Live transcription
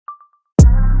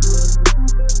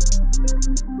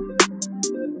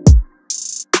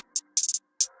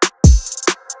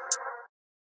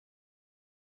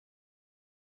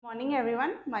Morning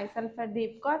everyone, myself at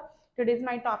Deepkar. Today's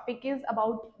my topic is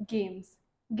about games.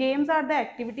 Games are the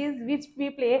activities which we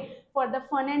play for the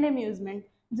fun and amusement.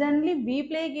 Generally, we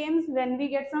play games when we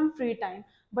get some free time.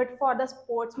 But for the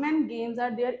sportsmen, games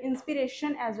are their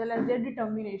inspiration as well as their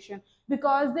determination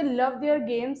because they love their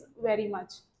games very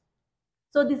much.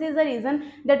 So this is the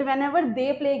reason that whenever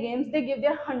they play games, they give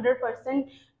their 100%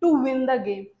 to win the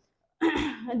game.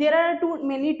 There are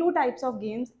mainly two types of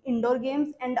games: indoor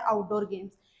games and outdoor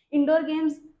games. Indoor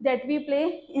games that we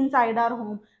play inside our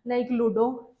home, like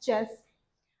ludo, chess,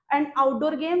 and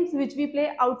outdoor games which we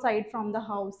play outside from the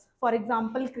house, for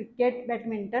example cricket,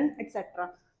 badminton, etc.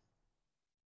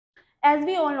 As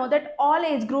we all know that all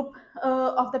age group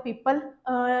of the people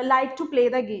like to play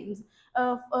the games.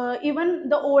 Even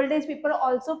the old age people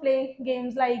also play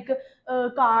games like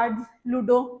cards,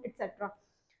 ludo, etc.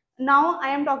 Now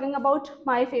I am talking about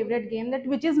my favorite game, that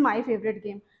which is my favorite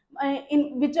game,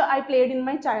 in which I played in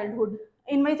my childhood.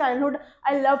 In my childhood,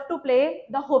 I love to play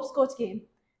the hopscotch game.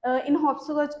 In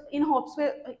hopscotch,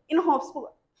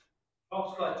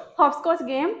 hopscotch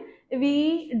game,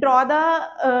 we draw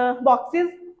the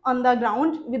boxes on the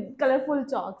ground with colorful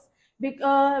chalks. We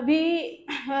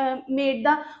made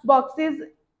the boxes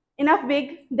enough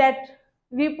big that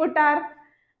we put our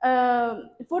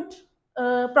foot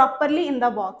properly in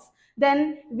the box.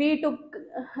 Then we took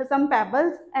some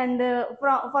pebbles, and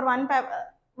for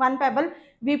one pebble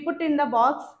we put in the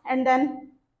box, and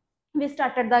then we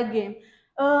started the game.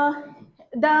 Uh,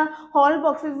 the whole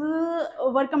boxes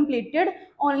were completed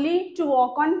only to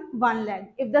walk on one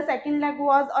leg. If the second leg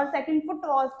was or second foot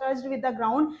was touched with the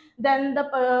ground, then the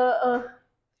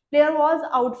player was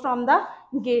out from the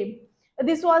game.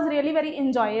 This was really very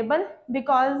enjoyable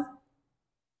because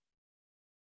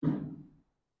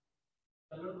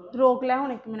रोक लिया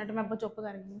हूँ एक minute मैं चुप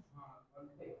कर गई हूँ.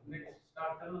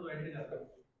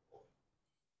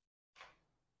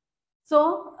 So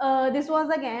this was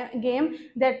a game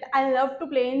that I love to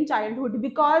play in childhood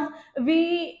because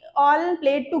we all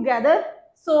played together.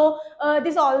 So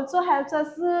this also helps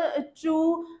us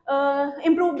to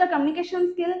improve the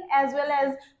communication skill as well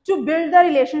as to build the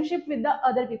relationship with the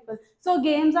other people. So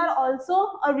games are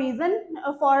also a reason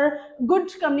for good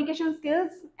communication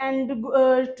skills and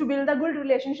to build the good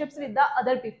relationships with the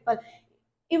other people.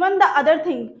 Even the other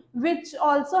thing which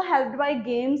also helped by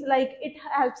games, like it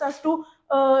helps us to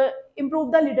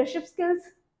improve the leadership skills,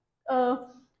 uh,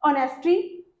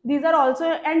 honesty, these are also,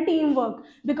 and teamwork,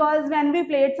 because when we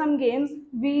played some games,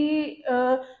 we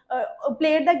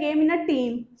played the game in a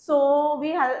team, so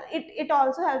it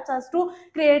also helps us to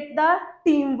create the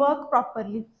teamwork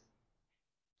properly.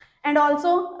 And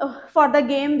also for the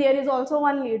game there is also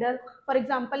one leader. For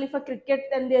example, if a cricket,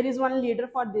 then there is one leader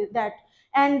for that,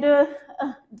 and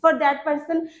for that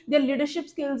person their leadership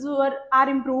skills are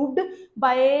improved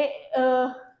by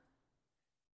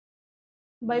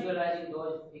by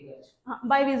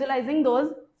visualizing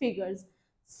those figures.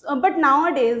 But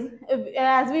nowadays,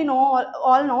 as we know,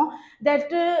 all know that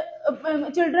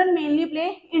children mainly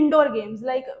play indoor games,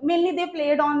 like mainly they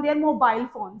played on their mobile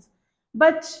phones.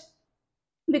 But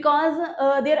because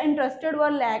their interested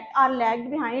are lagged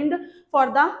behind for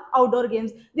the outdoor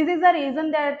games. This is the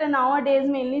reason that nowadays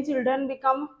mainly children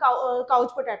become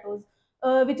couch potatoes,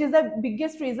 which is the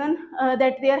biggest reason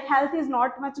that their health is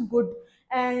not much good.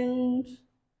 And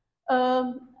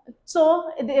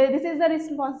so this is the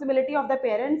responsibility of the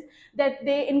parents, that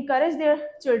they encourage their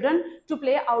children to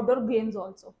play outdoor games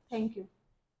also. Thank you.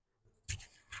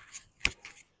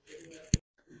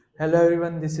 Hello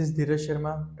everyone, this is Dheeraj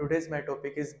Sharma. Today's my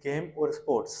topic is game or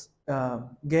sports.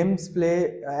 Games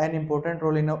play an important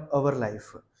role in our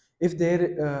life. If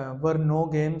there were no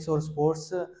games or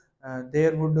sports,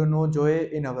 there would be no joy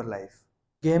in our life.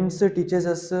 Games teaches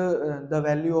us the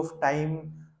value of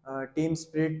time, team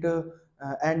spirit,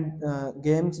 and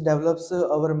games develops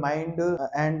our mind,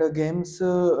 and games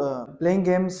playing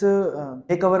games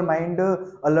make our mind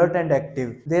alert and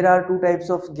active. There are two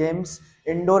types of games: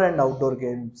 indoor and outdoor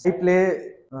games. I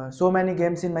play so many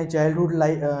games in my childhood,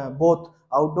 like both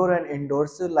outdoor and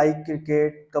indoors, like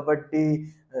cricket,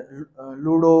 kabaddi,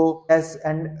 ludo, chess,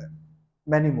 and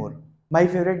many more. My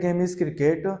favorite game is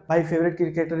cricket. My favorite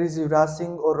cricketer is Yuvraj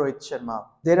Singh or Rohit Sharma.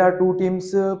 There are two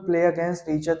teams play against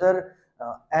each other,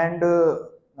 and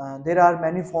there are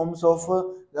many forms of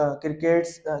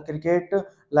cricket,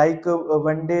 like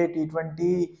one day,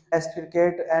 T20, Test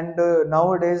cricket, and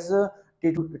nowadays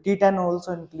T10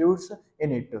 also includes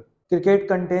in it. Cricket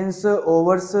contains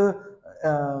overs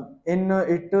in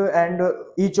it, and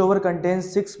each over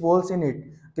contains 6 balls in it.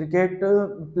 Cricket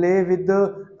play with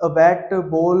a bat,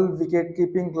 ball, wicket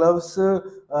keeping gloves,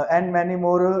 and many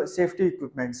more safety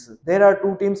equipments. There are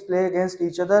two teams play against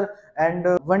each other,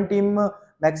 and one team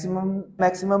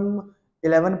maximum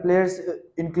 11 players,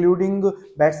 including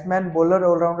batsman, bowler,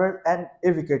 all-rounder, and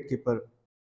a wicket keeper.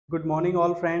 Good morning,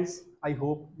 all friends. I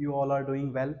hope you all are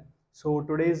doing well. So,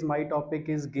 today's my topic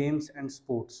is games and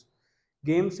sports.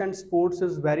 Games and sports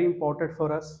is very important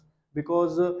for us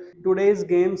because today's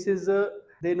games is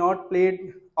they not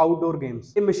played outdoor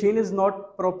games. A machine is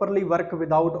not properly work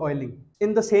without oiling.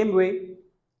 In the same way,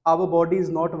 our body is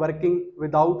not working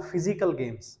without physical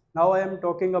games. Now I am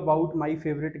talking about my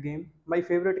favorite game. My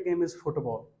favorite game is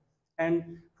football,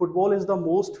 and football is the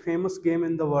most famous game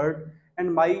in the world,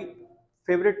 and my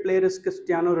favorite player is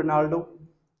Cristiano Ronaldo.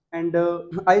 And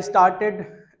I started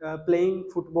playing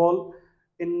football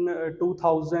in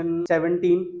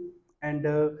 2017, and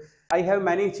I have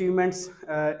many achievements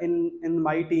in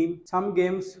my team. Some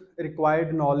games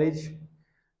required knowledge,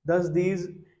 thus these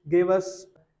gave us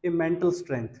a mental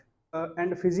strength.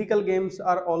 And physical games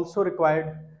are also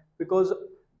required because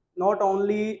not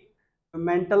only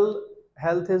mental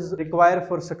health is required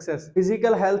for success,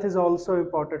 physical health is also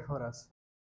important for us.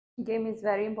 Game is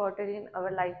very important in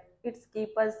our life. It's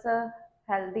keep us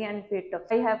healthy and fit.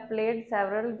 I have played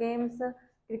several games.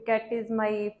 Cricket is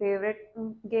my favorite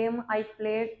game. I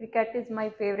played cricket is my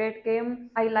favorite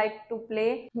game. I like to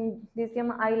play this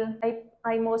game.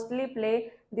 I mostly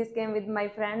play this game with my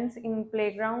friends in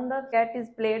playground. Cricket is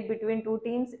played between two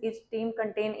teams. Each team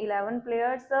contain 11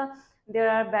 players. There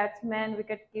are batsman,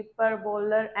 wicket keeper,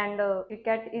 bowler, and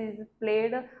cricket is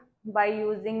played by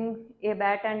using a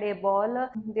bat and a ball.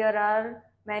 There are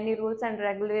many rules and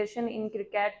regulation in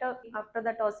cricket. After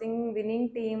the tossing,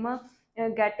 winning team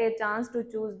get a chance to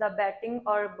choose the batting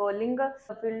or bowling.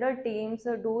 Fielder teams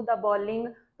do the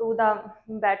bowling to the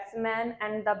batsman,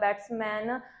 and the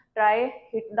batsman try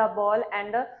hit the ball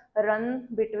and run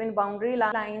between boundary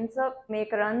lines,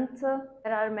 make runs.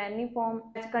 There are many forms.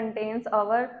 Which contains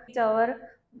each over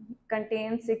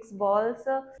contains 6 balls.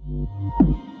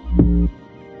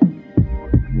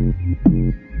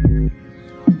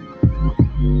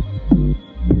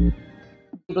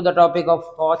 To the topic of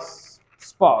hopscotch.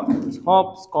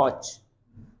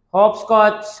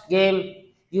 Hopscotch game,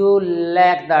 you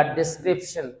lack the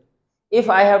description. If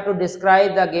I have to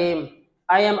describe the game,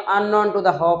 I am unknown to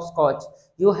the hopscotch.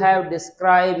 You have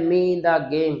described me the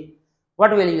game.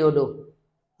 What will you do?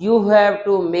 You have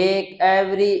to make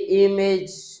every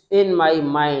image in my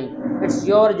mind. It's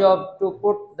your job to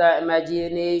put the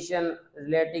imagination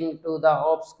relating to the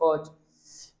hopscotch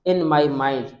in my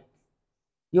mind.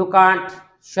 You can't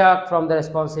shirk from the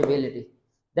responsibility.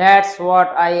 That's what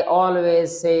I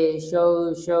always say: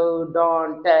 show,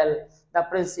 don't tell. The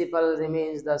principle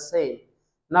remains the same.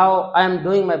 Now I am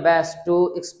doing my best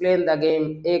to explain the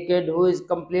game. A kid who is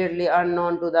completely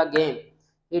unknown to the game,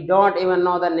 he don't even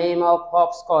know the name of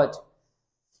hopscotch.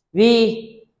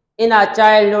 We in our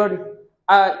childhood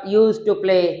used to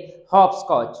play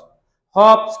hopscotch.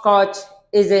 Hopscotch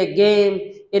is a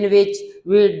game in which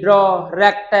we draw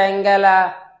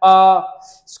rectangular or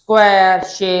square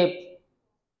shaped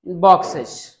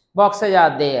boxes. Boxes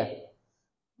are there.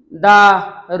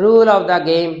 The rule of the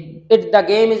game: the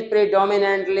game is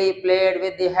predominantly played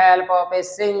with the help of a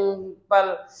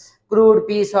simple crude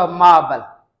piece of marble.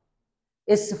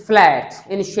 Is flat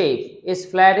in shape.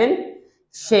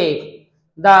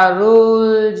 The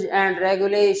rules and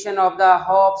regulation of the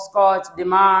hopscotch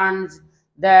demands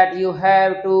that you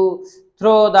have to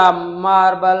throw the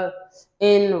marble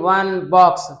in one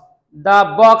box.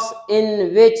 The box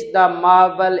in which the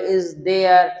marble is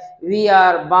there, we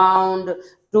are bound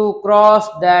to cross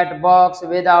that box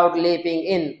without leaping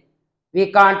in.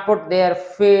 We can't put their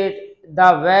feet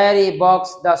the very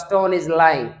box the stone is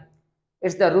lying.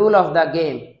 It's the rule of the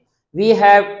game. We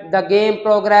have the game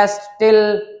progressed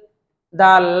till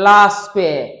the last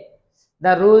square.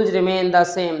 The rules remain the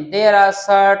same. There are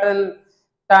certain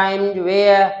times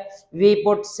where we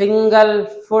put single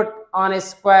foot on a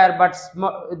square, but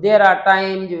there are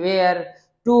times where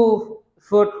 2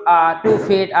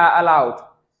 feet are allowed.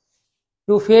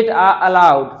 2 feet are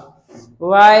allowed.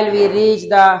 While we reach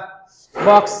the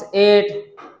box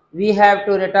 8, we have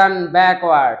to return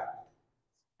backward,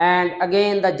 and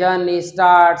again the journey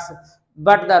starts.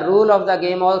 But the rule of the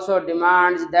game also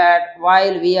demands that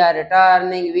while we are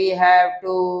returning, we have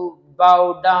to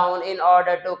bow down in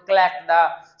order to collect the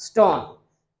stone.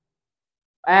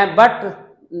 But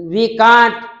we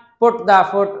can't put the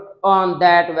foot on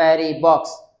that very box.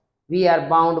 We are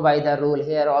bound by the rule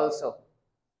here also,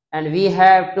 and we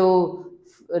have to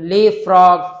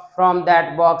leapfrog from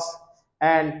that box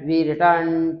and we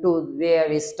return to where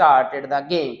we started the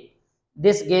game.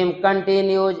 This game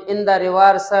continues in the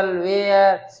reversal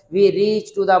where we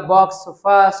reach to the box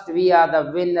first. We are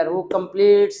the winner who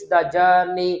completes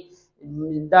round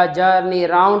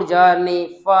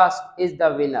journey first is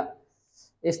the winner.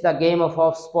 It's the game of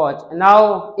hopscotch.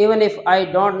 Now, even if I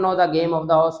don't know the game of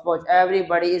the hopscotch,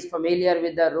 everybody is familiar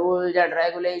with the rules and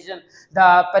regulation,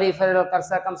 the peripheral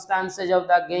circumstances of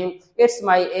the game. It's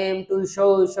my aim to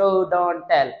show, don't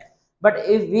tell. But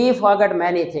if we forget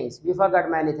many things,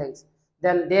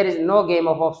 then there is no game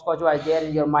of hopscotch while there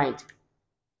in your mind.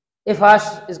 If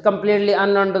us is completely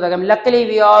unknown to the game, luckily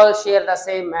we all share the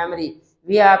same memory.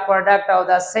 We are product of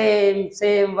the same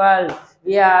world.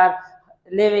 We are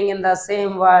living in the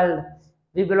same world.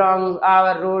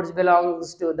 Our roots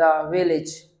belongs to the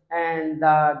village, and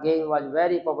the game was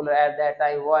very popular at that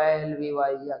time while we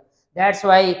were young. That's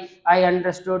why I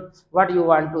understood what you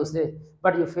want to say,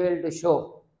 but you failed to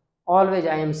show. Always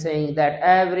I am saying that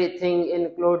everything,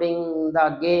 including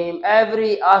the game,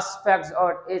 every aspect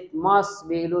of it must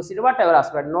be elucidated, whatever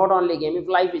aspect, not only game. If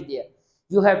life is there,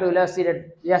 you have to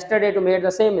elucidate. Yesterday to made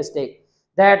the same mistake,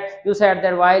 that you said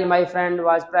that while my friend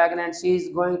was pregnant, she is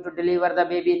going to deliver the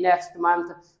baby next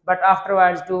month, but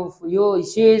afterwards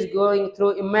she is going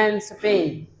through immense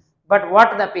pain. But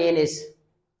what the pain is,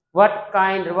 what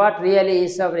really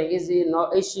is suffering?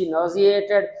 Is she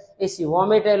nauseated? Is she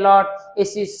vomit a lot?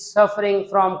 Is she suffering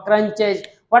from crunches?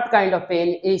 What kind of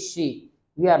pain is she?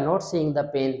 We are not seeing the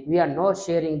pain. We are not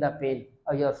sharing the pain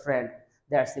of your friend.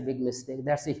 That's a big mistake.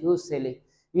 That's a huge silly.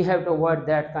 We have to avoid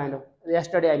that kind of.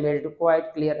 Yesterday I made it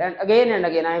quite clear, and again,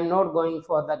 I am not going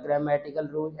for the grammatical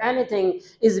rules. Anything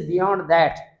is beyond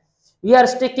that. We are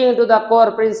sticking to the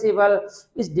core principle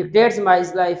which dictates my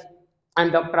life.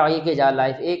 And Dr. A.K. Jha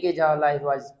life. A.K. Jha life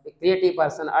was a creative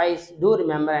person. I do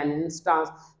remember an instance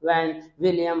when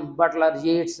William Butler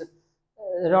Yeats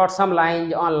wrote some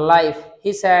lines on life.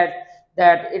 He said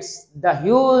that it's the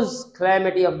huge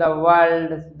calamity of the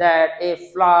world that a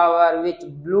flower which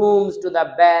blooms to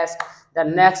the best, the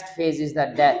next phase is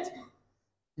the death.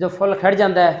 जो full खड़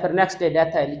जाता है फिर next day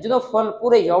death है जो full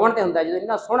पूरे यौवन ते हुंदा जो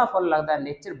इन्ना सोहना फुल लगता है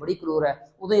नेचर बड़ी क्रूर है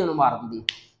उदों ही उन्हें मार दिंदी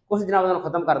कुछ दिन बाद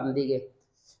खत्म कर दिंदी है.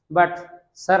 But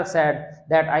sir said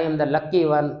that I am the lucky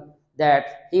one,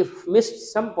 that he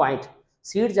missed some point.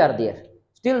 Seeds are there.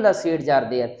 Still the seeds are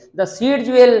there. The seeds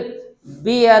will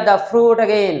bear the fruit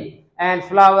again and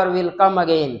flower will come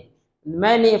again.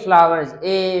 Many flowers.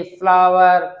 A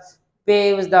flower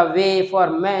paves the way for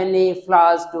many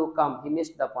flowers to come. He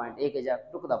missed the point. A.K. Jha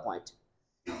took the point.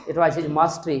 It was his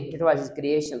mastery. It was his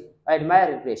creation. I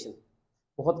admire his creation.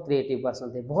 बहुत creative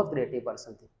person थे, बहुत creative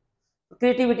person थे.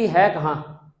 Creativity है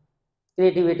कहाँ?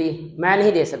 Creativity मैं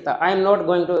नहीं दे सकता. I am not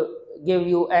going to give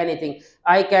you anything.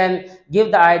 I can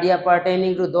give the idea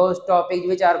pertaining to those topics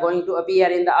which are going to appear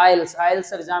in the IELTS.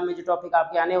 IELTS exam में जो topic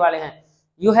आपके आने वाले हैं.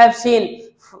 You have seen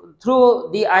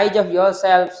through the eyes of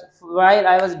yourselves. While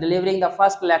I was delivering the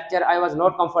first lecture, I was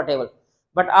not comfortable.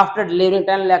 But after delivering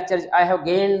 10 lectures, I have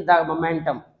gained the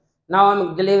momentum. Now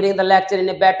I'm delivering the lecture in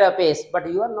a better pace.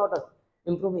 But you are not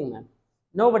improving, man.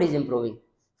 Nobody is improving.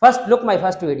 First, look my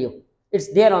first video.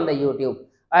 It's there on the YouTube.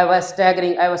 I was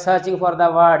staggering. I was searching for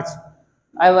the words.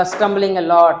 I was stumbling a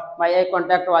lot. My eye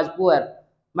contact was poor.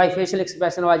 My facial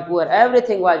expression was poor.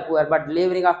 Everything was poor. But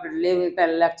after delivering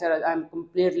 10 lectures, I'm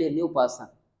completely a new person.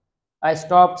 I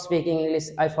stopped speaking English.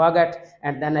 I forgot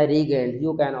and then I regained.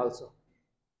 You can also.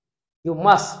 You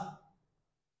must.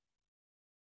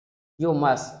 You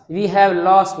must. We have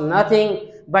lost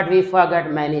nothing, but we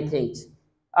forgot many things.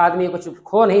 आदमी कुछ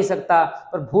खो नहीं सकता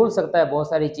पर भूल सकता है बहुत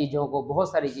सारी चीज़ों को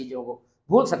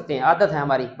भूल सकते हैं, आदत है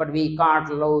हमारी. But we can't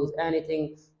loose anything.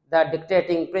 The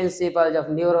dictating principles of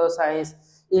neuroscience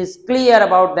is clear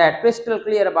about that, crystal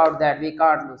clear about that. We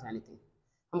can't loose anything.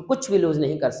 हम कुछ भी लूज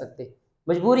नहीं कर सकते.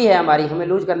 मजबूरी है हमारी, हमें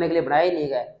लूज करने के लिए बनाए नहीं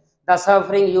गए. The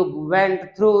suffering you went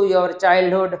through your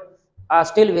childhood are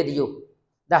still with you.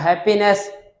 The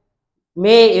happiness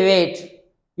may इवेट.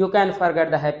 You can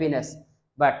forget the happiness,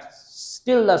 but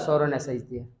still the sorrowness is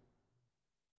there.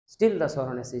 Still the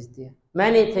sorrowness is there.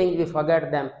 Many things we forget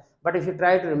them, but if you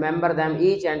try to remember them,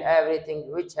 each and everything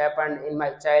which happened in my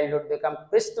childhood become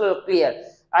crystal clear.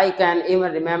 I can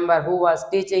even remember who was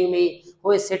teaching me,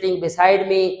 who is sitting beside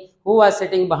me, who was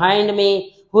sitting behind me,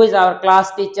 who is our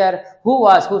class teacher, who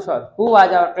was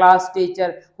our class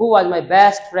teacher, who was my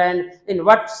best friend, in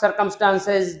what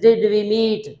circumstances did we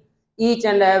meet. Each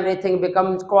and everything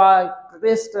becomes quite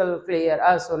crystal clear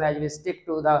as soon as we stick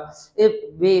to the, if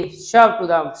we shove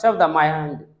the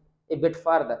mind a bit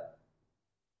further.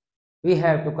 We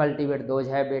have to cultivate those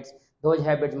habits. Those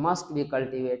habits must be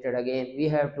cultivated again. We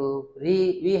have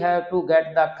to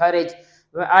get the courage.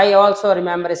 I also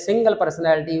remember a single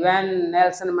personality when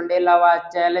Nelson Mandela was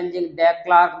challenging De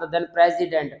Klerk, the then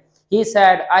president. He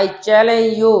said, I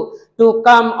challenge you to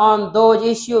come on those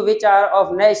issues which are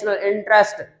of national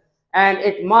interest, and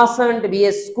it mustn't be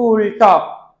a school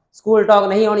talk. School talk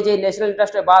नहीं होनी चाहिए, national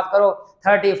interest पे बात करो.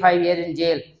 35 years in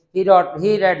jail. He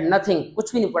read nothing.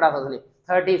 कुछ भी नहीं पढ़ा था उसने.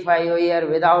 35 years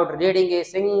without reading a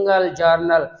single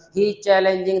journal. He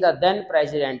challenging the then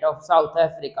president of South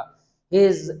Africa. He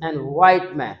is a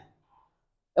white man.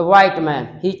 A white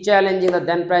man. He challenging the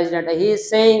then president. He is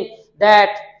saying that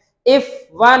if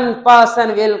one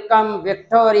person will come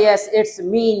victorious, it's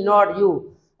me, not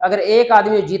you. अगर एक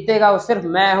आदमी जीतेगा वो सिर्फ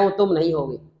मैं हूं, तुम नहीं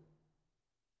होगे.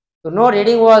 So no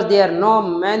reading was there, no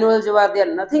manuals were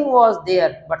there, nothing was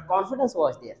there, but confidence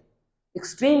was there.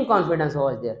 Extreme confidence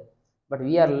was there. But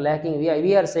we are lacking,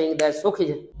 we are saying that Sukh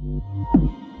is